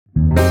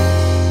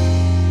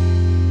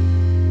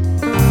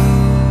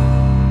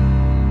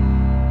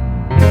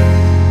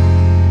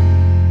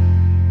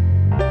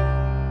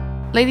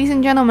Ladies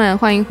and gentlemen,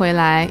 欢迎回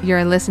来.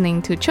 You're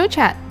listening to Chill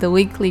Chat, the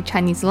weekly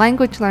Chinese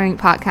language learning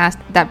podcast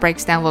that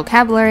breaks down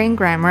vocabulary and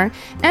grammar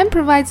and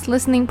provides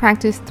listening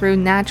practice through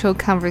natural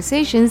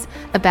conversations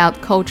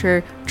about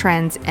culture,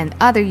 trends, and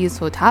other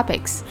useful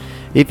topics.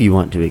 If you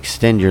want to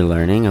extend your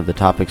learning of the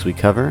topics we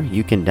cover,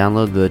 you can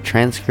download the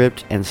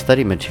transcript and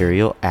study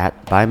material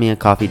at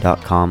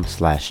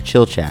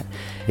buymeacoffee.com/chillchat.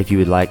 If you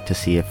would like to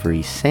see a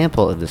free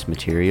sample of this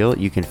material,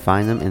 you can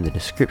find them in the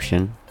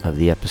description of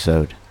the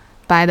episode.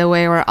 By the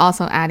way, we're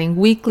also adding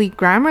weekly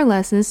grammar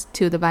lessons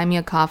to the Buy Me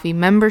a Coffee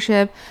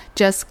membership.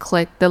 Just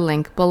click the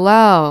link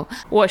below.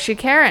 我是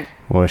Karen.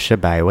 我是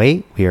百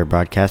威. We are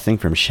broadcasting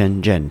from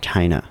Shenzhen,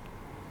 China.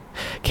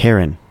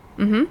 Karen,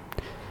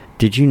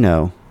 did you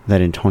know that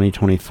in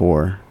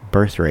 2024,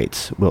 birth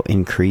rates will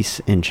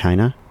increase in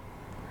China?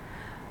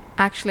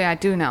 Actually, I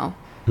do know.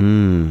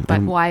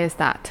 But why is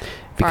that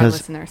for our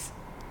listeners?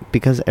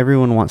 Because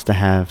everyone wants to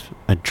have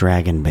a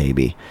dragon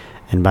baby.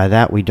 And by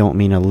that, we don't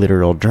mean a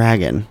literal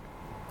dragon.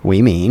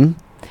 We mean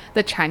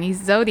the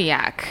Chinese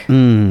zodiac.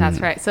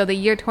 That's right. So the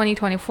year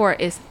 2024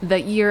 is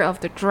the year of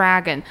the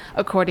dragon,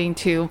 according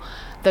to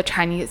the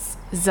Chinese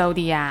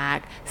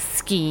zodiac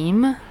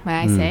scheme, may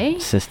I say?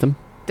 System.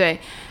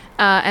 对.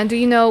 And do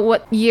you know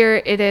what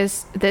year it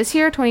is this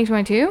year,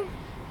 2022?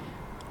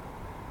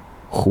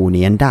 虎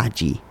年大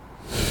吉.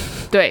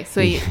 对,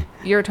 所以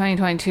year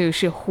 2022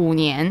 是虎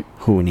年.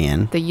 虎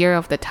年. The year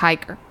of the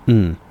tiger.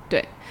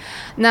 对.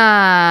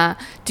 那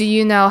do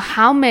you know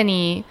how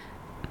many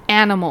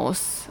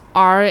animals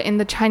are in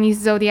the Chinese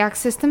zodiac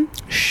system?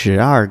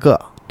 12个.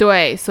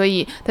 对, 所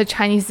以 the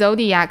Chinese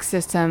zodiac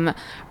system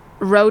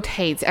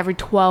rotates every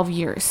 12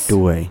 years.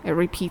 对. It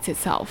repeats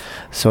itself.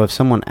 So if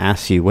someone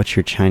asks you what's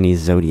your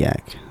Chinese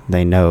zodiac,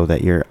 they know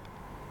that you're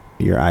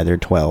either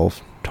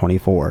 12,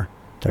 24,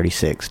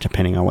 36,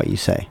 depending on what you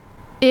say.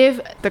 If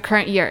the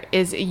current year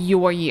is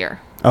your year.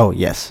 Oh,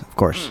 yes, of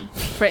course.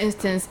 For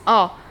instance,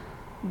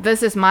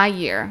 this is my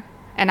year,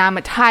 and I'm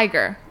a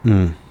tiger.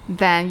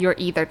 Then you're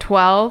either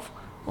 12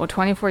 or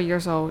 24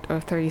 years old or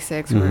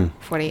 36 or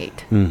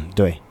 48.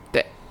 对.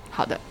 对，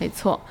好的，没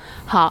错。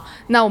好，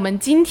那我们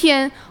今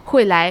天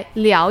会来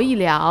聊一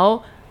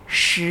聊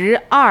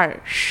12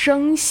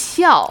生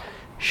肖。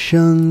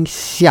生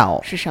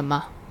肖是什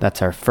么？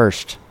 That's our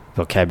first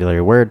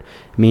vocabulary word,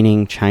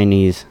 meaning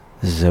Chinese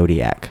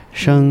zodiac.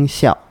 生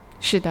肖.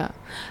 是的。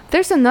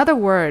There's another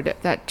word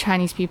that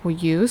Chinese people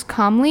use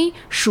commonly,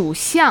 属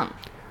相。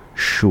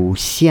属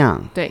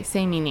相. 对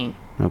same meaning.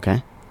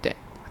 Okay. 对，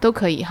都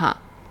可以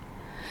哈。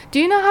Do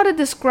you know how to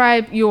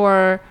describe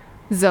your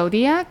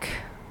zodiac?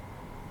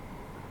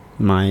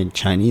 My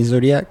Chinese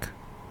zodiac?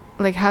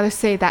 Like how to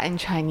say that in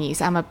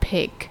Chinese? I'm a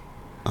pig.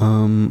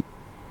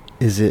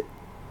 Is it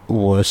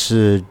我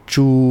是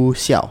猪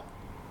肖?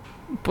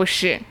不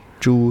是。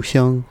猪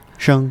相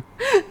生?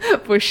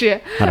不是。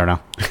I don't know.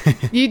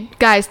 You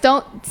guys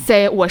don't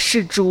say 我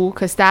是猪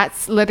because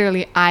that's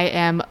literally I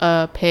am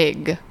a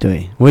pig.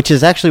 对, which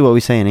is actually what we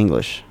say in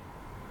English.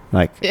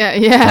 Like,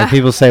 yeah. Like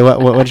people say,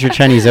 what's your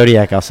Chinese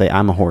zodiac? I'll say,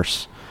 I'm a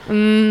horse.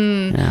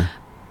 Yeah.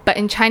 But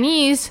in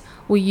Chinese,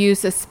 we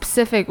use a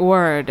specific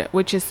word,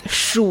 which is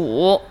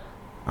属.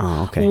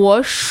 Oh, okay.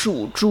 我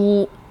属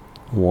猪.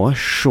 我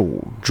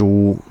属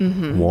猪.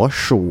 我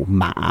属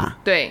马.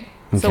 对.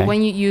 Okay. So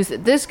when you use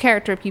this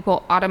character,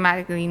 people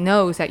automatically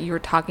knows that you're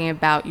talking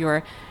about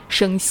your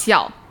生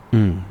肖.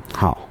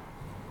 好.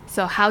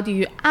 So how do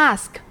you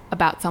ask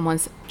about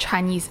someone's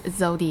Chinese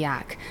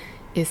zodiac?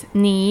 Is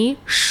你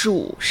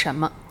属什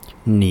么?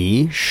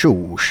你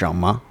属什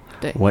么?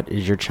 对. What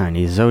is your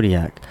Chinese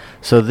zodiac?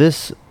 So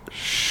this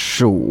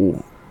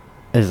属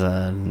is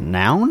a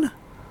noun?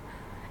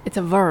 It's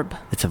a verb.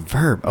 It's a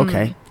verb.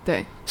 Okay.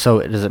 对.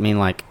 So does it mean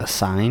like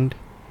assigned?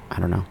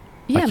 I don't know.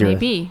 Yeah, like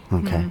maybe.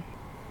 Okay.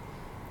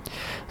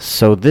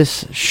 So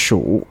this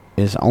属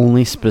is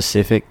only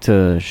specific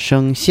to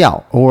生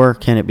肖, or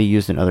can it be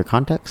used in other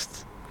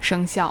contexts?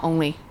 生肖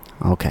only.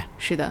 Okay.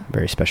 是的.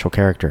 Very special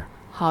character.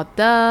 好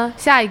的，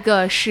下一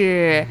个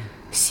是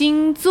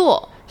星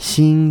座。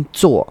星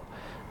座.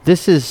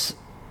 This is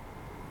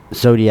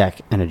zodiac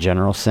in a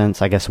general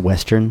sense, I guess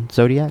Western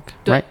zodiac,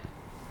 对。 right?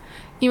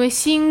 因为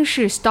星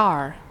是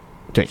star.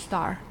 对。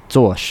 Star.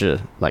 座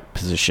是 like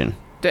position.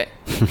 对，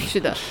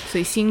是的，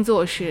所以星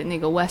座是那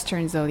个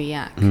Western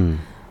zodiac.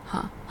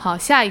 好，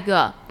下一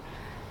个，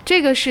这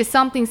个是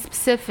something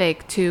specific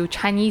to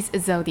Chinese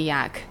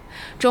zodiac.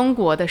 中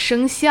国的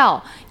生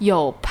肖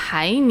有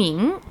排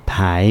名。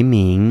排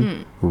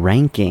名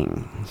ranking,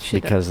 是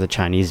的。 because the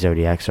Chinese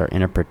zodiacs are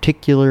in a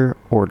particular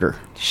order.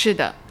 是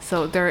的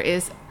So there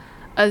is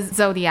a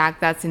zodiac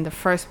that's in the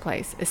first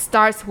place. It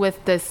starts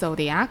with this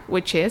zodiac,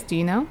 which is, do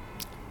you know?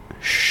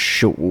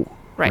 鼠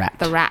Right, rat.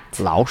 the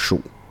rat. 老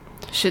鼠.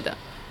 是的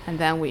And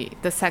then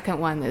the second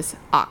one is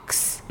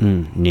ox.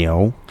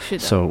 牛. 是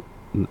的 So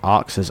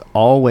ox is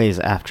always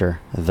after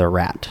the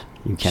rat.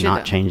 You 是的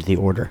cannot change the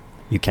order.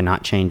 You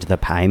cannot change the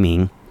排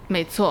名.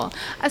 没错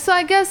So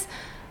I guess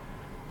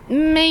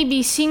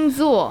Maybe 星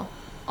座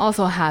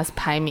also has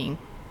排名.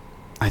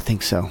 I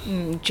think so.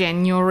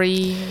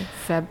 January,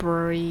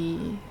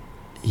 February.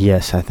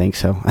 Yes, I think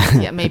so.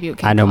 Yeah, maybe you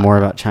can. I know more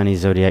about Chinese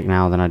zodiac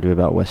now than I do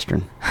about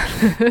Western.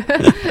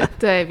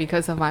 对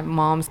because of my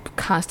mom's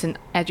constant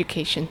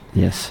education.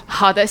 Yes.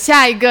 好的，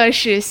下一个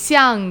是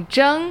象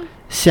征。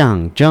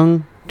象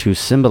征 to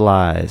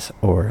symbolize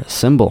or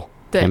symbol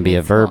对， can be a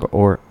没错。 verb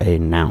or a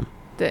noun.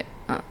 对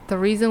，the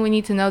reason we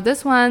need to know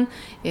this one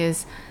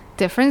is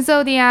different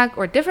zodiac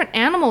or different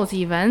animals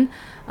even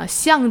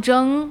象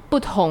征不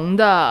同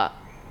的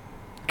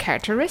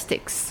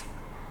characteristics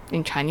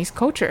in Chinese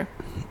culture.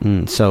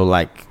 So,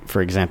 like,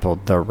 for example,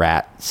 the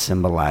rat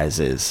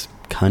symbolizes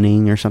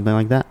cunning or something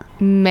like that?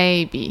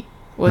 Maybe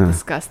we'll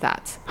discuss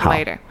that 好，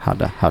 later. 好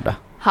的，好的。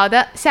好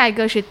的，下一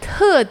个是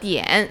特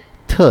点。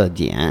特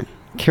点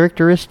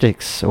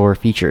characteristics or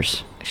features.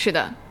 是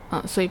的，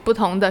所以不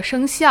同的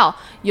生肖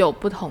有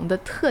不同的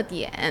特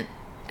点。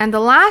And the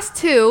last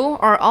two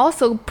are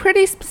also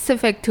pretty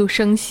specific to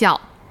生肖,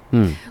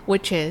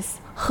 which is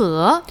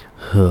和。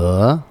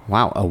和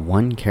wow, a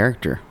one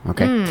character.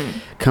 Okay.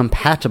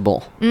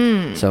 Compatible.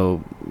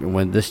 So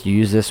when you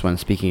use this when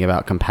speaking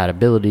about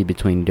compatibility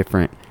between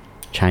different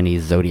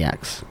Chinese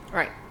zodiacs.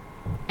 Right.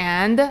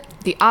 And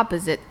the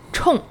opposite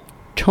冲。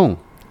冲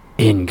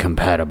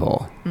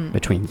incompatible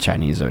between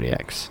Chinese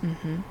zodiacs.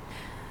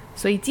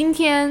 所以今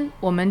天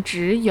我们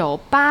只有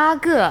8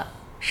个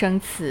生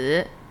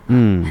词，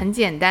很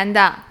简单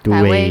的，对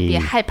百威别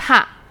害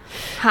怕。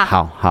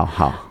好，好，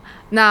好。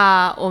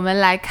那我们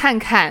来看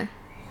看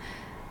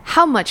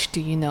How much do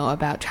you know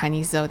about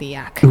Chinese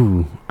zodiac?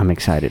 Ooh, I'm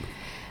excited.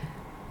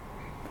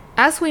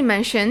 As we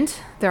mentioned,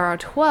 there are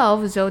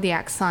 12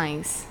 zodiac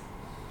signs.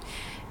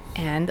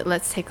 And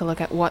let's take a look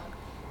at what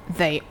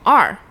they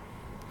are.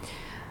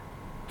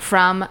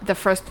 From the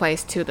first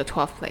place to the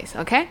 12th place,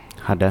 okay?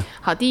 好的。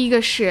好，第一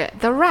个是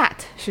the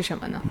rat 是什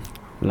么呢？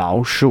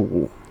老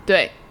鼠。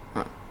对，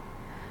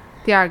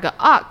第二个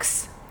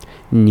ox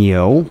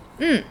牛。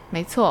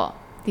没错。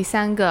第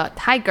三个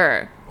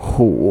tiger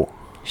虎。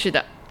是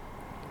的。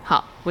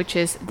好 which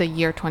is the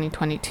year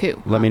 2022.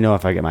 Let me know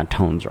if I get my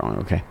tones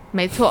wrong, okay?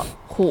 没错，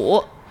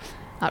虎。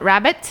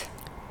rabbit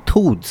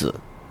兔子。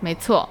没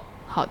错，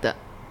好的。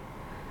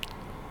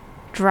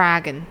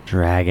dragon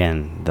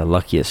Dragon, the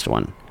luckiest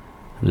one.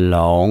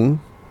 龙。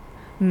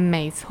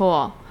没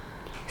错。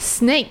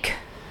snake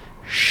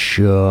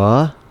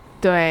蛇。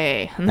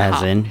对，很 As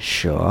好。 in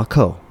蛇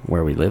口,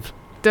 where we live.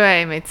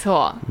 对，没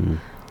错。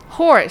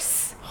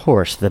horse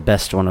Horse, the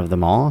best one of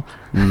them all.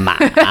 马。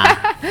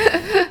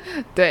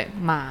对，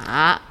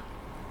马。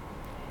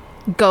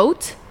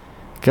goat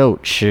Goat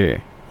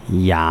是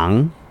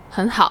羊。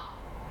很好。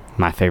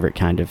My favorite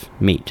kind of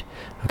meat.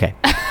 Okay.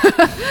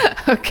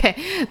 Okay,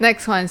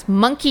 next one is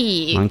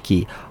monkey.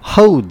 Monkey.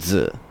 猴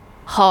子。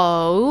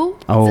猴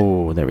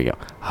Oh, there we go.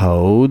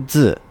 猴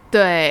子。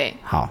对。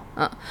好。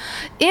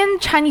In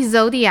Chinese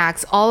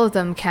zodiacs, all of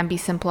them can be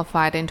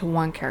simplified into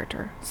one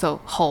character. So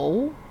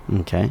猴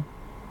Okay.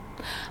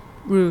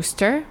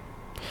 rooster.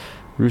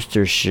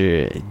 Rooster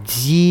是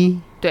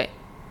鸡。对。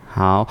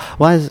好。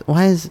Why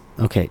is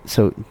okay,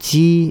 so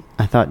鸡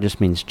I thought just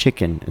means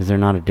chicken. Is there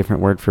not a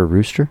different word for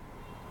rooster?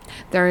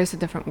 There is a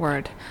different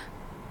word.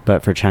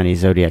 But for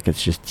Chinese zodiac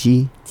it's just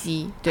鸡。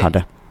鸡对。好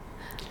的。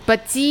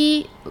But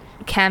鸡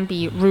can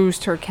be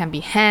rooster, can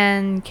be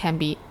hen, can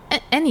be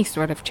any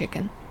sort of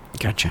chicken.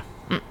 Gotcha.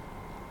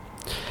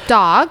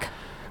 Dog.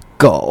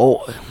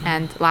 Go.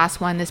 And last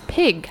one is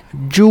pig.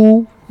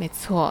 猪。没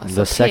错。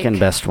The so second pig.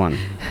 best one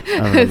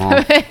of them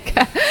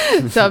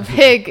all. So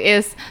pig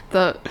is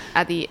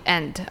at the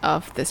end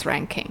of this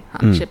ranking.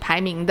 是排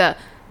名的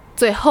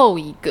最后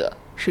一个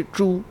是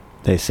猪。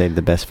They saved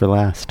the best for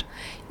last.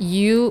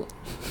 You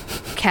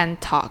can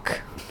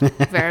talk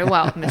very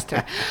well,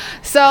 mister.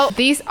 So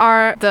these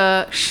are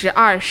the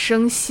 12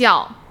生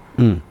肖.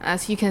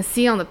 As you can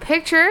see on the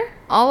picture,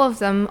 all of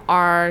them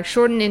are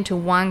shortened into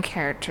one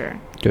character.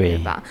 对。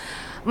对吧?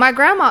 My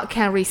grandma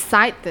can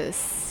recite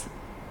this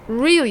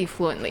really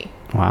fluently.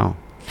 Wow.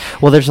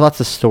 Well, there's lots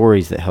of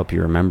stories that help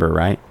you remember,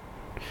 right?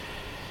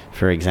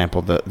 For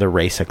example, the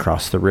race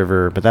across the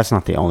river, but that's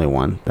not the only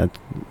one.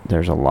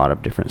 There's a lot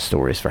of different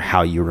stories for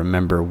how you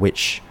remember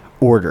which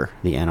order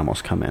the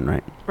animals come in,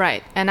 right?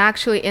 Right. And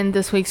actually in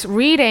this week's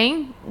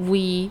reading,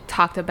 we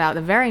talked about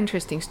a very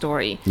interesting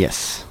story.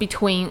 Yes.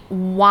 Between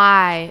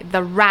why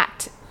the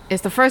rat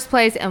is the first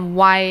place and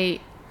why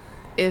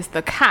is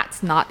the cat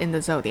not in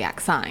the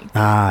zodiac sign.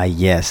 Ah,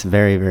 yes.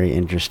 Very, very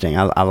interesting.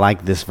 I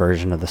like this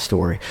version of the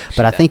story.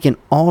 But I think in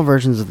all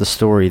versions of the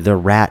story, the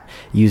rat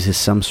uses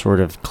some sort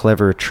of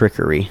clever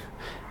trickery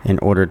in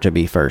order to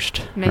be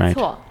first. 没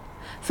错.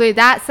 So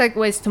that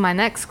segues to my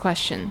next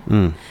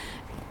question.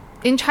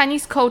 In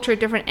Chinese culture,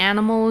 different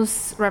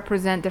animals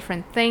represent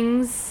different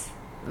things.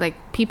 Like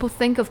people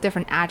think of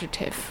different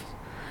adjectives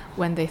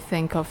when they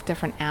think of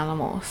different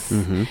animals.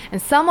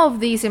 And some of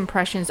these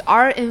impressions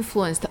are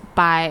influenced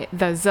by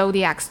the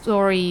zodiac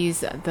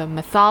stories, the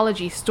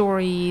mythology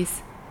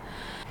stories.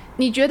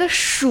 你觉得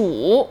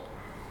鼠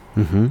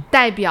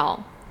代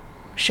表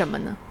什么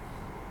呢?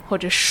或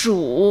者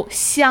鼠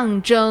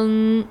象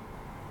征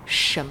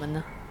什么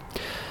呢？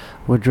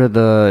我觉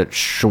得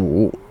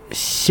鼠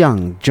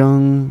象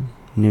征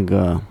那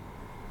个，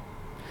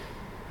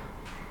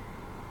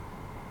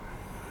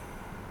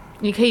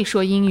你可以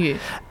说英语。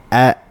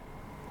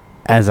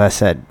as I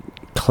said,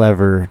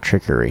 clever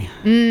trickery.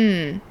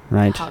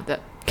 ，right? 好的。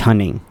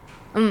Cunning.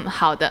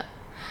 好的。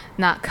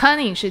那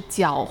cunning 是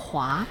狡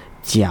猾。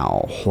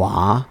狡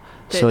猾，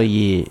所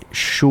以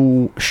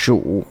鼠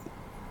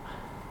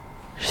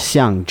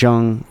象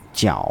征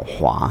狡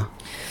猾。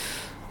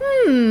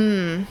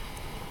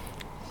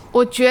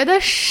我觉得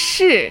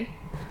是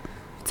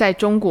在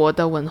中国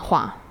的文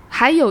化，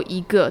还有一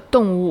个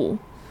动物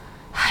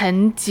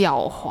很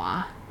狡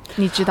猾，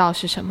你知道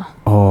是什么？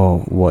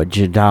哦，我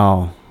知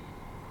道，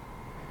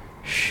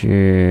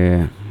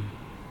是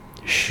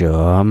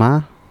蛇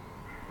吗？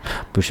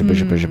不是，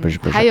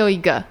还有一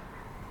个，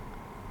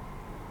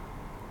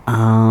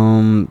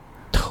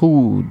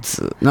兔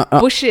子，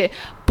不是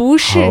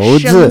猴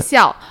子生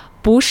肖，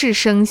不是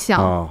生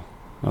肖。哦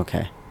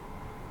，OK，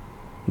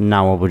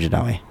 那我不知道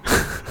哎。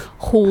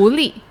狐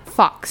狸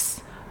fox。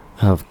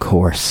 Of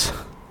course.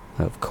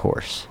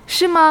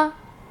 是吗？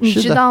你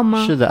知道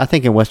吗？是的 I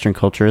think in Western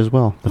culture as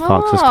well, the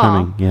fox is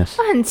cunning, yes.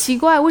 那很奇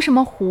怪，为什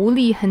么狐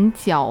狸很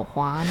狡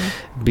猾呢？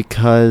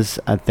 Because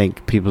I think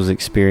people's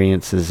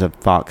experiences of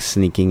fox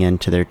sneaking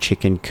into their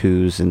chicken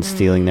coos and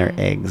stealing their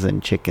eggs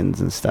and chickens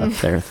and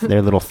stuff.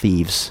 They're little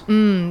thieves.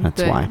 That's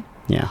对 why.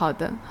 Yeah. 好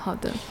的。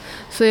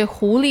所以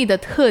狐狸的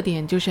特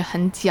点就是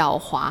很狡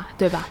猾，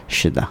对吧？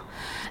是的。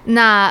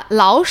那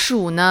老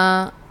鼠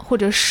呢，或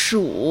者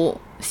鼠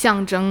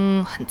象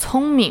征很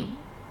聪明。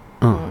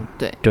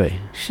对，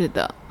是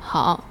的。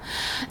好，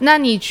那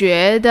你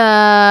觉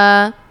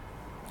得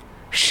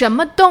什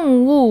么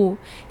动物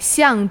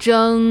象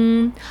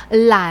征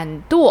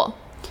懒惰？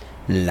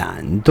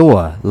懒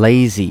惰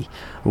lazy，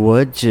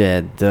 我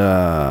觉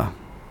得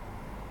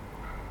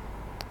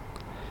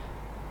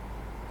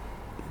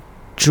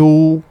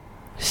猪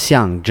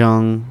象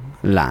征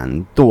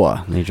懒惰，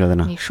你觉得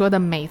呢？你说的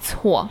没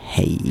错。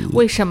嘿，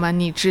为什么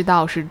你知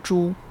道是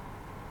猪？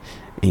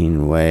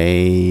因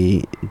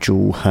为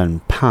猪很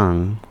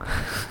胖，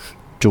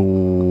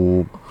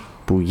猪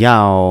不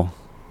要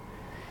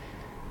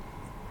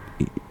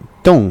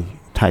动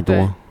太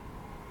多，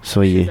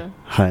所以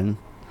很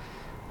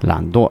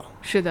懒惰。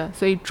是的，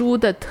所以猪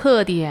的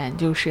特点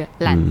就是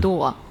懒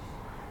惰，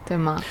对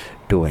吗？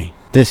对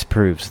 ，This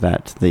proves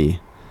that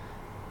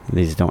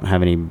these don't have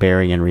any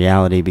bearing in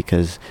reality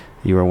because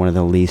you are one of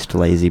the least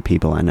lazy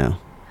people I know.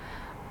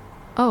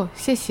 哦，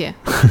谢谢。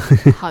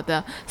好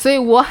的，所以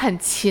我很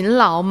勤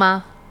劳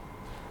吗？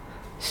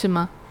是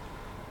吗？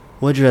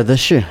我觉得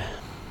是。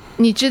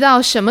你知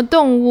道什么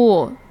动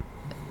物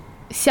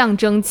象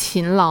征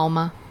勤劳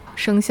吗？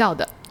生肖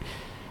的。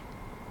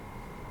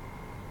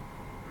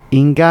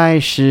应该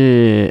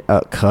是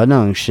可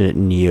能是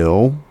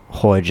牛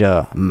或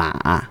者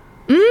马。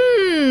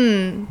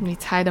你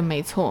猜的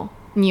没错，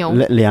牛。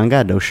两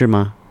个都是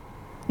吗？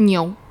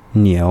牛。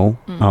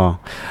哦。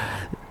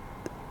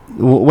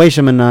为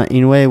什么呢？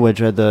因为我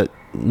觉得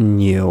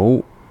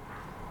牛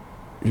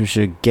就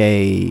是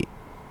给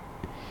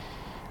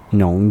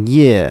农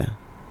业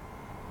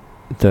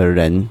的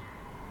人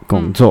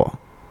工作。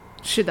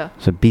是的。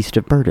So beast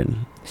of burden.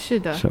 是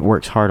的。So it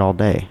works hard all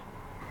day.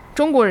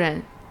 中国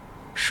人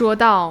说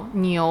到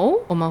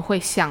牛，我们会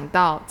想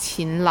到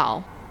勤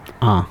劳。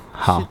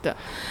好。是的。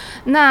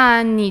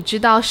那你知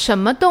道什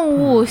么动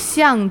物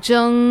象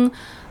征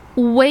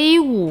威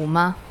武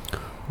吗？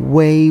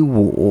威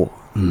武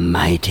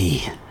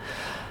 ，mighty，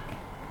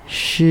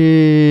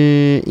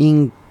 是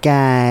应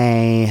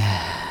该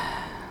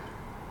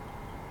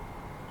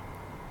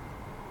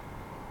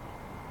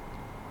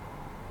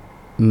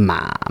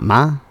马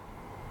吗？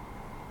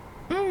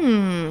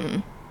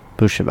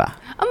不是吧？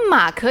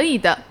马可以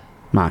的。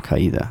马可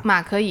以的。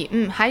马可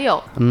以。还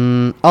有。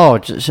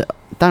这是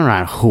当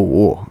然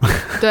虎。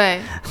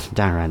对。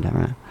当然。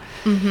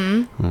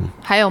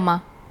还有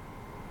吗？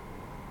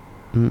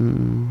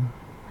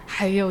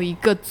还有一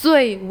个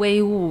最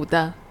威武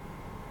的，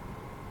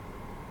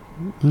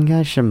应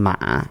该是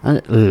马。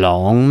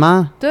龙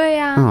吗？对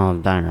呀。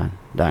当然。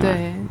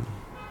对。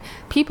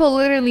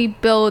People literally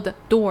build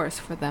doors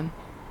for them.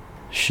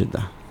 是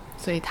的。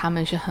所以他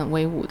们是很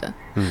威武的。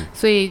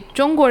所以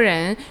中国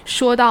人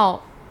说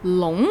到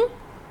龙，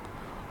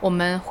我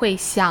们会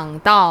想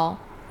到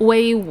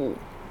威武。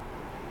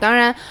当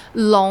然，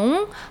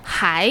龙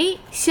还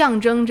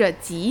象征着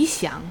吉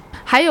祥。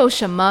还有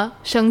什么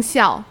生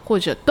肖或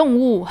者动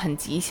物很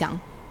吉祥？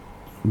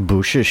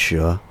不是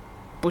蛇。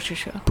不是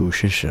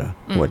蛇。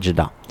我知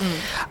道。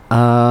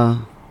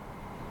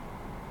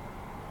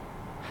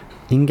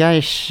应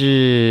该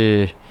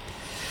是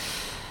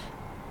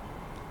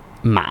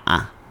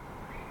马，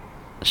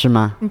是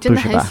吗？你真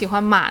的很喜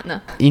欢马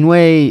呢。因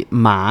为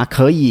马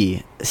可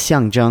以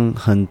象征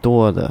很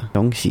多的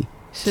东西。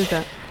是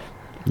的。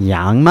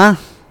羊吗？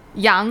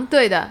羊，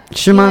对的。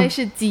是吗？因为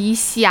是吉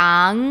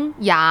祥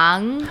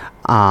羊。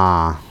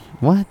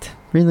What?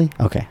 Really?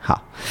 OK，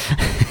 好。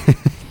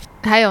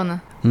还有呢？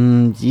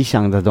吉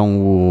祥的动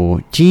物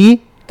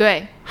鸡。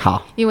对，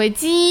好，因为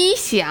吉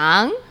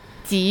祥，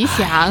吉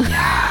祥。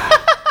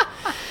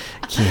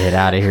Get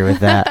out of here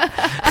with that 。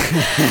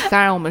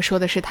当然，我们说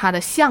的是它的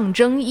象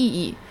征意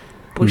义，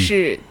不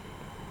是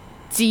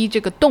鸡这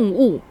个动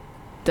物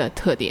的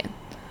特点。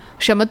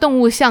什么动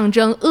物象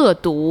征恶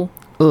毒？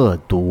恶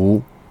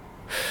毒，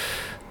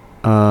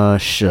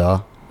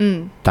蛇。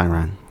当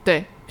然。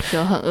对，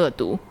蛇很恶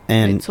毒，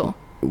 And 没错。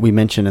We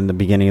mentioned in the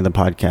beginning of the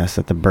podcast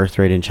that the birth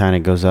rate in China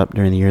goes up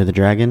during the year of the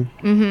dragon.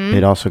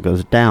 It also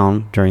goes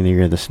down during the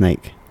year of the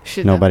snake.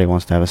 是的。 Nobody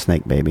wants to have a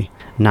snake baby.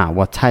 那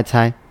我猜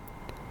猜，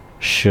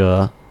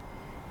蛇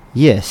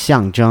也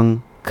象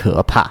征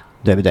可怕，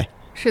对不对？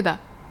是的。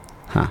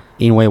哈，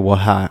因为我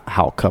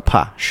好可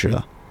怕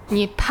蛇。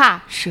你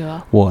怕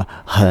蛇？我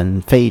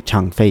非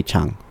常非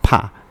常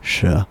怕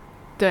蛇。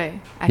对，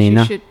你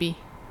呢？ should be。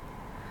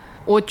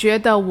我觉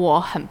得我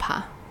很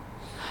怕。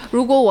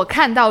如果我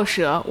看到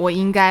蛇，我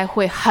应该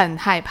会很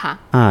害怕。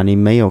啊，你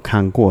没有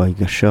看过一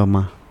个蛇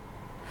吗？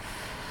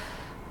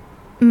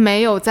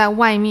没有在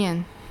外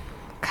面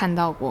看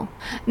到过。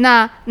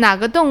那哪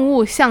个动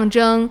物象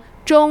征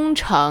忠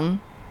诚？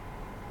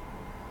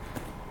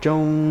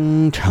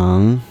忠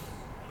诚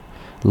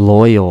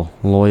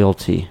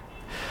 ，loyalty。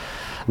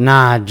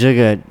那这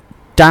个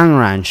当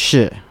然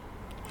是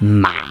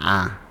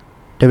马，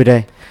对不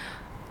对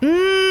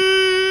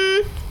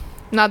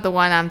？Not the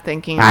one I'm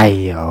thinking. 哎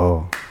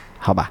呦，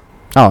好吧，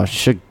哦，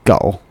是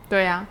狗。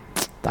对呀。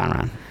当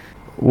然，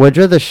我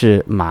觉得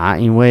是马，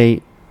因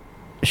为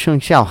生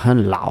肖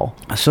很老，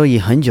所以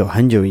很久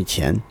很久以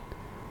前，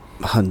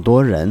很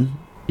多人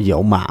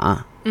有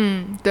马。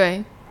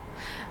对，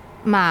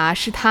马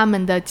是他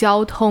们的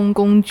交通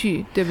工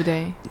具，对不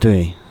对？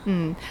对。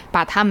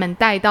把他们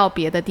带到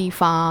别的地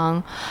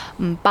方，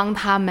帮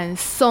他们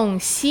送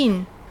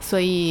信，所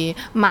以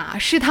马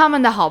是他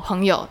们的好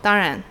朋友。当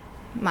然，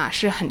马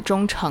是很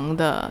忠诚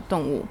的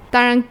动物。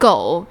当然，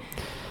狗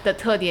的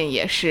特点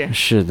也是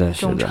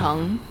忠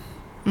诚。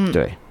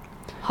对。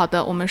好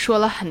的，我们说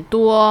了很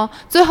多，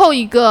最后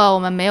一个我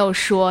们没有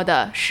说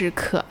的是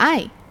可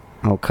爱。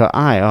哦，可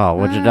爱哦，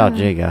我知道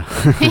这个，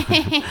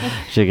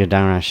这个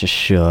当然是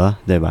蛇，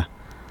对吧？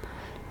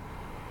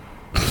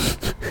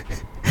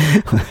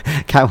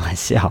开玩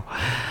笑，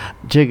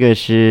这个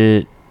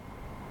是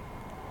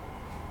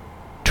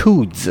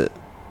兔子。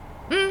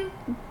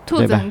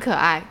兔子很可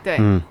爱，对。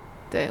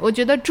对，我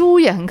觉得猪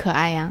也很可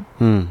爱呀。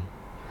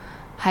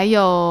还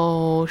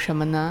有什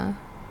么呢？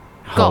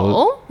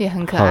狗也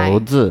很可爱。猴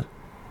子。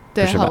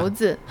对，猴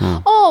子。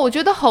我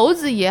觉得猴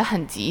子也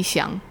很吉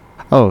祥。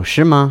哦，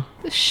是吗？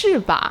是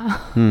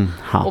吧？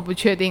好，我不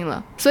确定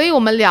了。所以我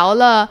们聊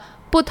了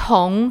不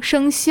同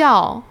生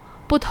肖、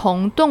不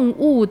同动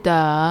物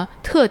的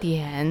特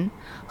点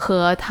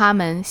和它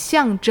们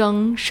象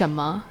征什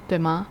么，对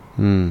吗？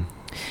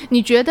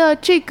你觉得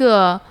这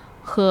个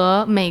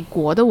和美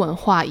国的文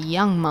化一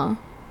样吗？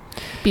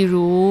比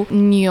如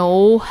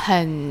牛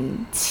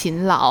很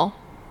勤劳。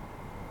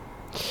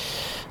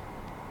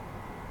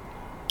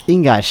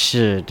应该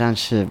是，但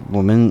是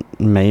我们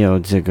没有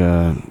这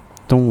个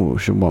动物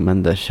是我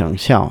们的生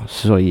肖，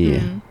所以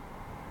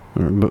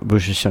不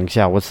是生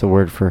肖。What's the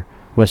word for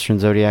Western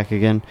zodiac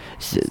again?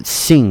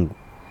 星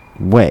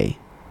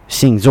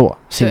座。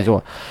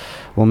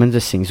我们的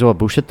星座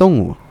不是动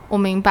物。我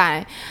明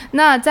白。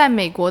那在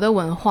美国的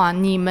文化，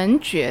你们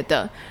觉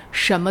得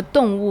什么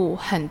动物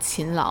很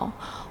勤劳？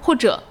或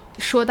者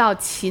说到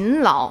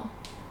勤劳，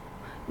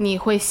你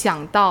会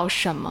想到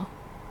什么？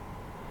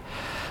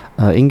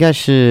应该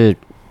是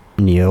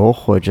牛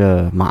或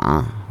者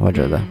马，我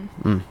觉得。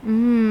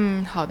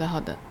好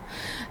的。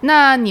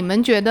那你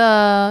们觉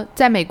得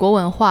在美国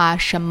文化，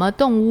什么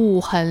动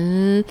物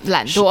很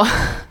懒惰？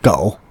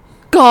狗。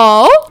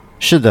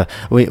是的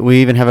we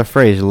even have a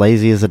phrase,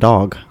 lazy as a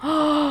dog.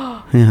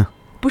 Yeah.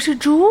 不是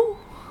猪？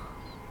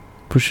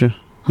不是。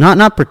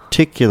Not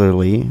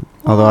particularly,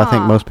 although I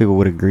think most people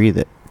would agree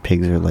that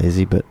pigs are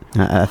lazy, but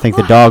I think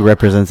the dog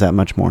represents that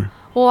much more.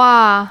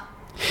 哇，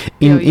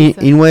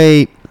因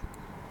为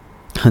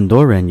很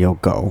多人有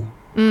狗，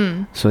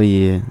所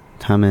以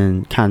他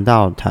们看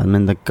到他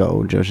们的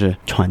狗就是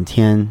全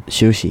天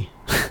休息，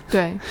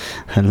对，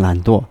很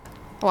懒惰。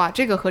哇，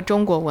这个和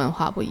中国文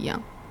化不一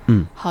样。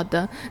好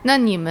的，那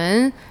你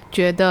们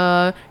觉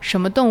得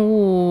什么动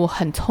物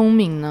很聪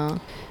明呢？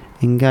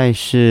应该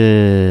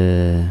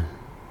是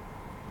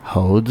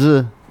猴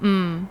子。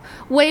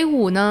威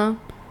武呢？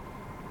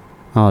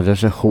就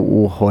是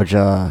虎或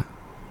者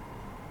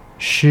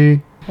狮。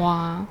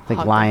哇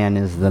Like lion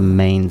is the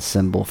main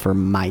symbol for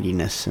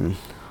mightiness and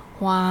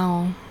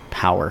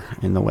power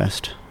in the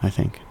West, I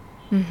think.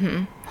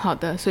 好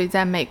的，所以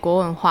在美国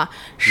文化，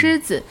狮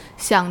子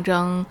象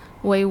征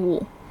威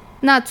武。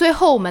那最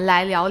后我们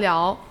来聊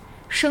聊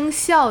生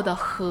肖的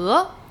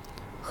和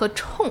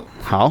冲。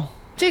好，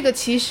这个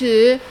其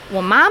实我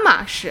妈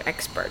妈是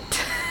expert。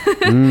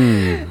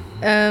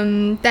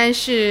但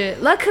是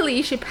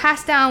luckily she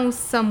passed down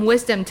some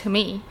wisdom to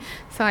me,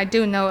 so I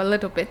do know a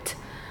little bit.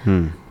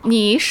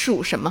 你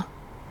属什么？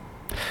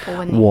我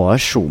问你。我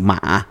属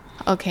马。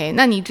OK，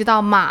 那你知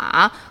道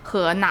马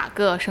和哪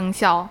个生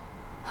肖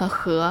很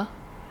合？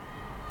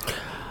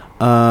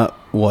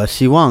我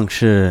希望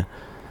是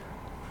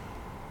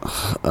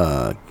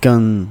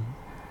跟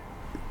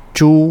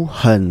猪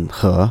很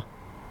合。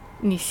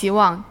你希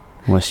望？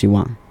我希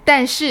望。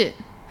但是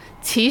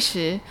其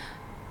实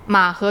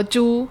马和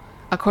猪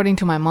according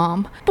to my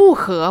mom 不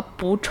合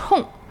不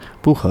冲。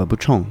不合不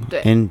冲。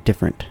对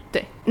indifferent。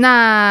 对，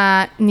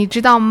那你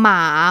知道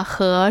马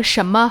和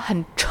什么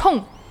很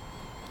冲？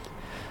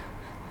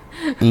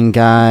应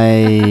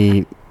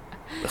该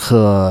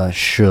和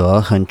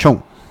蛇很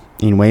冲，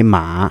因为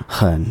马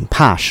很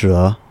怕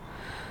蛇。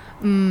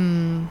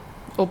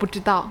我不知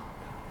道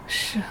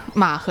是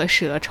马和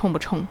蛇冲不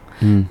冲。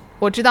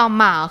我知道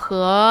马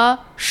和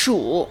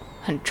鼠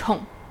很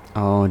冲。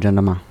哦，真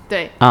的吗？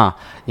对啊，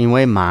因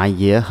为马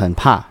也很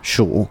怕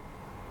鼠。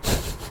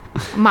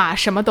马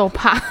什么都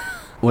怕。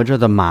我觉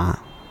得马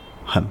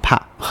很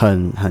怕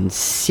很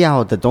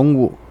小的动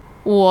物。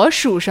我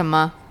属什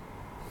么？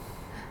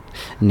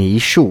你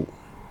属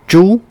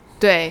猪。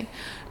对，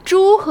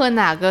猪和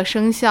哪个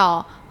生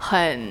肖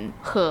很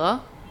合？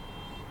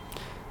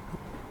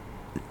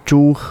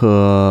猪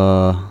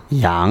和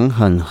羊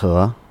很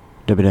合，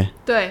对不对？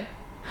对，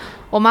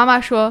我妈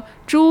妈说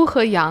猪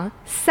和羊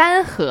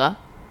三合。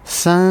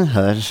三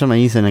合是什么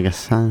意思？那个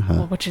三合？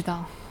我不知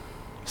道。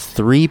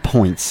3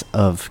 points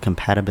of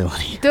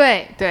compatibility。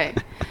对对，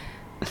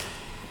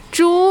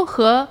猪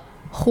和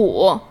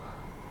虎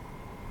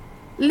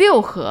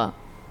六合。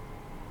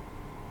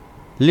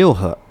六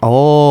合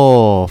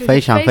哦，就是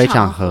非常非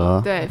常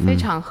合。对，非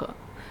常合。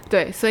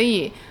对，所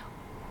以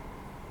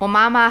我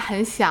妈妈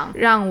很想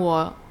让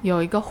我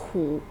有一个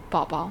虎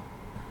宝宝，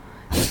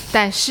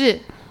但是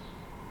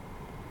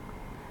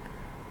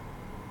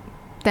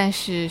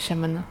什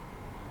么呢？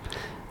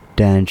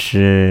但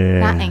是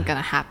That ain't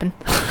gonna happen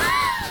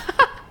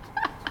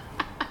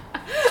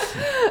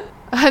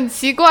很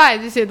奇怪，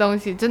这些东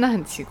西真的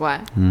很奇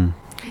怪。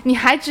你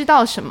还知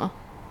道什么？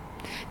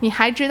你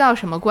还知道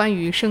什么关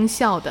于生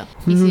肖的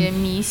一些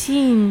迷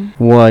信？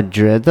我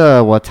觉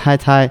得我猜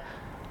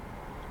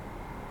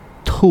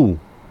兔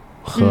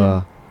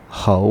和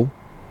猴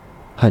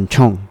很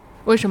冲。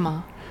为什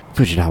么？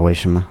不知道为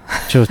什么，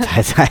就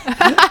猜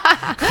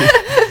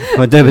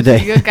我对不对？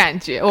一个感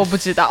觉，我不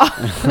知道。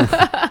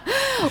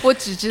我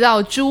只知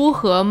道猪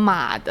和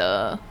马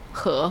的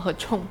合和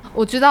冲，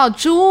我知道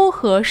猪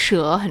和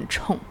蛇很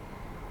冲。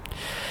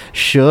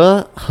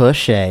蛇和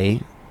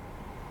谁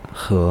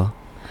合？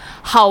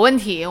好问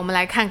题，我们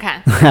来看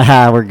看。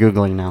We're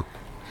googling now。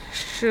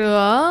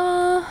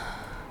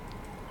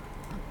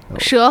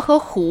蛇和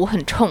虎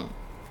很冲。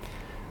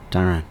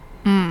当然。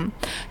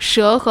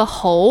蛇和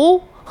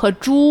猴和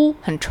猪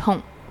很冲。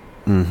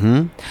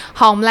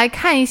好，我们来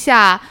看一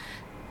下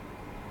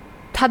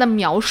它的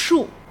描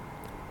述。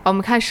我们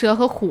看蛇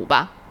和虎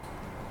吧，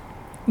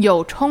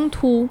有冲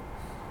突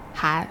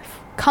have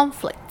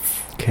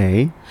conflicts。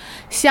 Okay。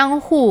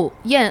 相互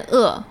厌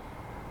恶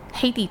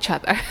hate each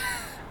other。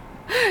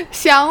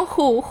 相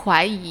互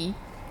怀疑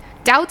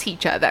doubt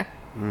each other。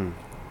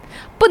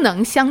 不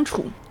能相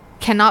处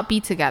cannot be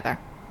together。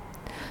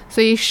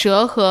 所以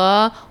蛇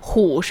和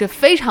虎是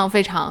非常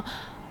非常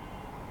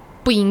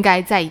不应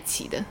该在一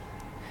起的。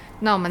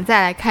那我们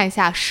再来看一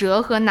下蛇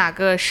和哪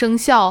个生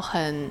肖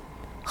很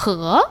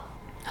合。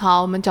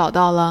好，我们找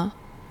到了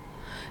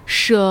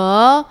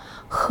蛇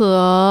和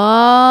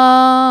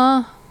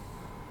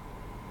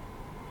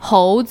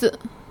猴子。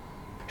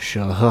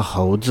蛇和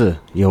猴子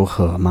有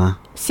合吗？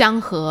相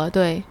合，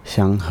对。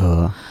相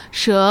合。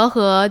蛇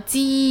和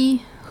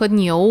鸡和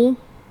牛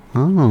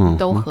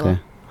都合。Okay。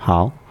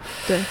 好。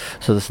对。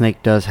 So the snake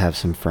does have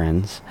some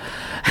friends。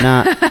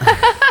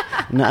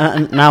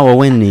 那我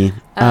问你，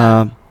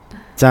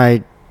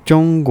在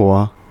中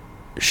国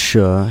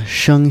蛇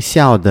生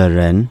肖的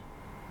人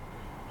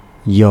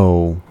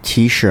有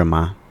歧视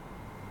吗？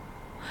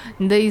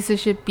你的意思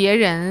是别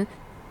人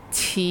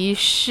歧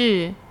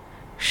视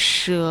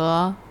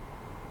蛇？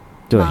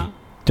对。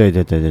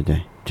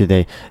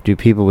Do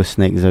people with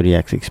snake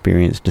zodiacs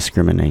experience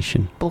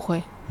discrimination？ 不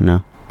会。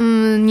 No。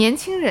 年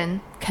轻人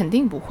肯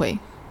定不会。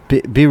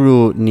比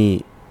如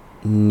你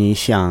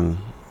想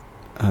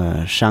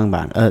上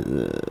班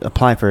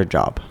apply for a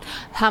job，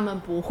 他们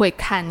不会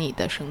看你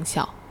的生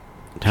肖，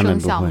他们不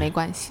会，生肖没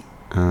关系。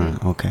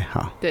OK，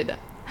 好。对的。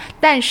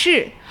但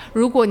是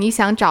如果你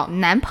想找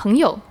男朋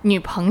友女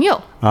朋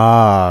友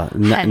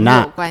很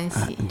有关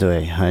系。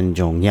对，很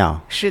重要。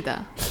是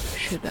的。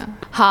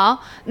好，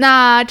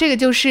那这个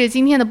就是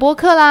今天的播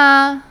客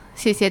啦，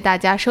谢谢大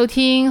家收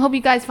听。 Hope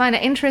you guys find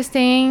it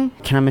interesting.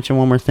 Can I mention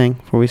one more thing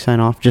before we sign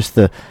off? Just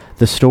the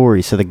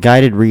story. So the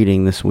guided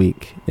reading this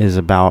week is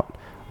about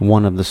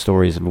one of the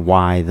stories of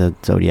why the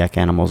zodiac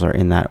animals are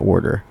in that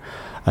order.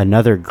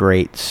 Another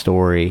great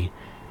story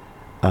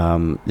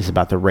is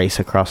about the race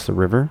across the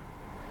river.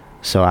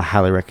 So I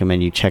highly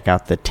recommend you check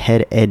out the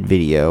TED Ed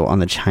video on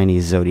the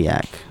Chinese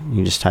zodiac.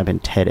 You just type in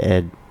TED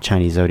Ed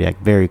Chinese zodiac.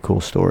 Very cool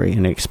story,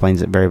 and it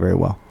explains it very, very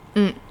well.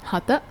 好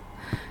的。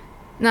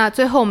那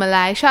最后我们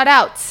来 shout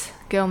out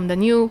给我们的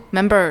new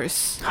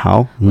members.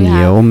 好 We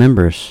牛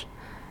members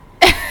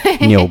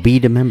牛逼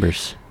的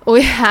members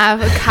We have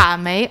卡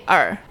梅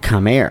尔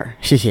卡梅尔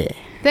谢谢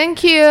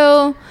Thank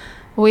you.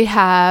 We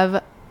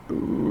have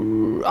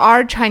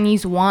our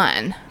Chinese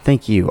one.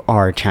 Thank you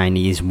our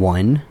Chinese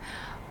one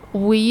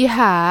We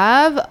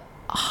have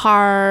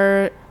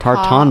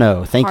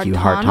Hartano Thank you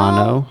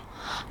Hartano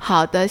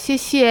好的，谢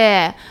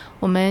谢。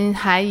我们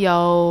还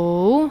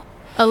有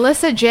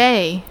Alyssa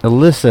J.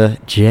 Alyssa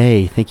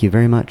J Thank you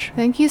very much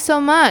Thank you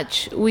so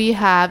much. We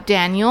have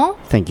Daniel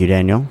Thank you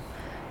Daniel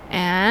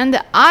and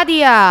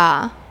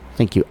Adia.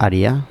 Thank you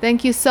Adia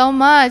Thank you so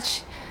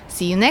much.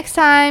 See you next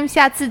time.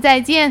 下次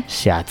再见。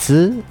下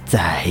次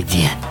再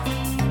见